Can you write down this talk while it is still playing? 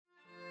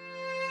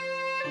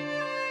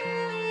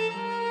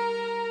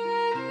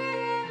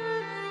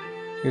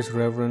is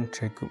Reverend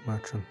Jacob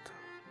Merchant,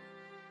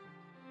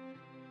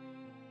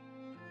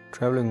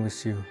 traveling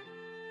with you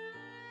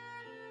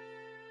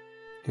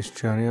this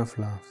journey of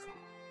love.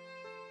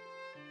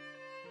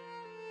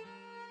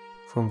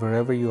 From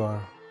wherever you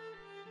are,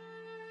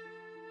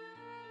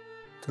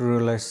 the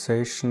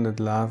realization that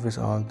love is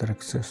all that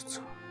exists.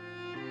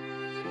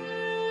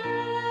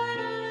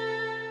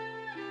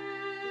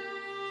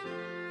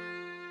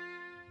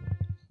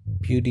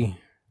 Beauty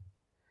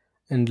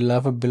and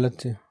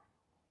lovability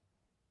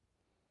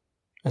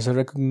as a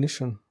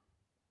recognition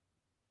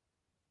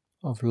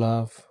of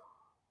love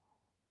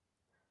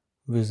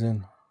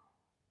within.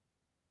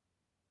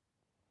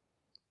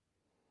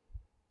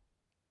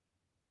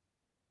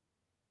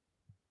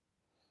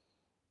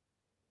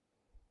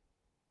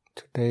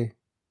 Today,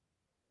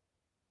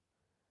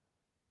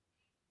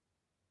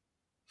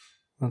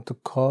 I want to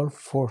call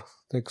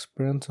forth the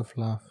experience of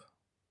love.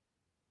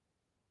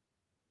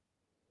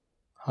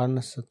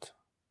 Harness it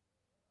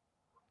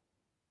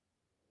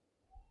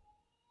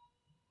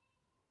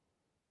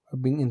by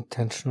being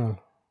intentional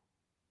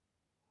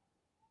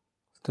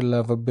with the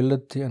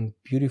lovability and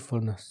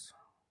beautifulness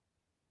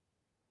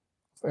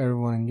of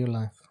everyone in your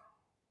life.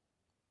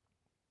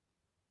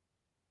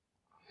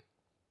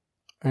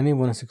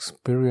 Anyone is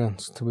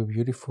experienced to be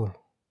beautiful.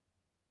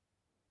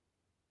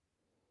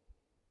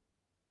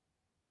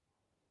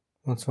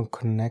 Once one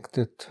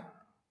connected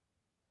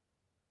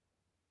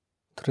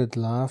to that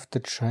love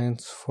that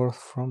shines forth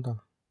from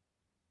them.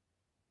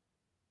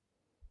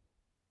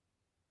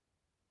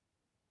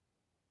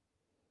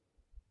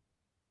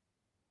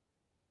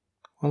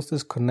 Once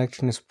this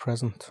connection is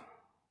present,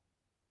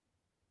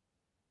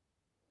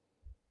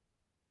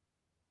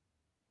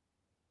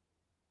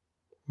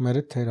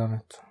 meditate on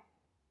it,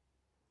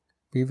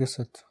 be with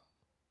it,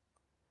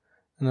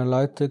 and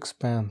allow it to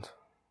expand.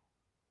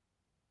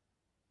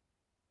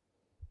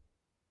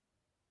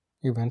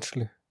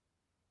 Eventually,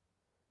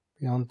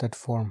 beyond that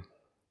form,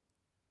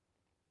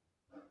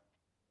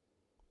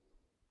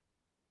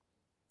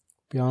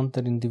 beyond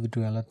that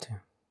individuality,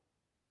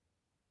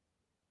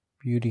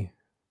 beauty,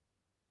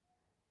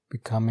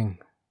 becoming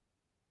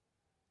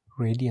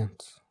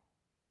radiance,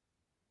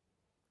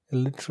 a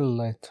literal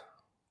light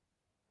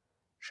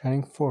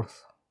shining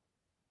forth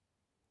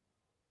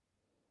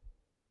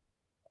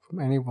from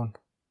anyone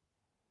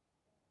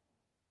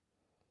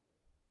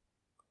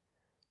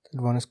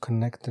that one is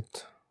connected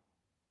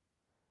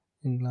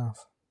in love.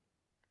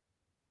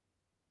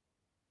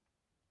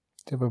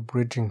 They were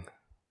bridging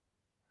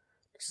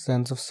the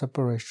sense of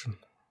separation,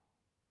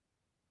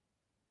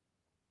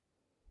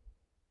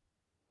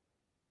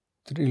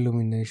 the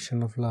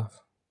illumination of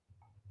love.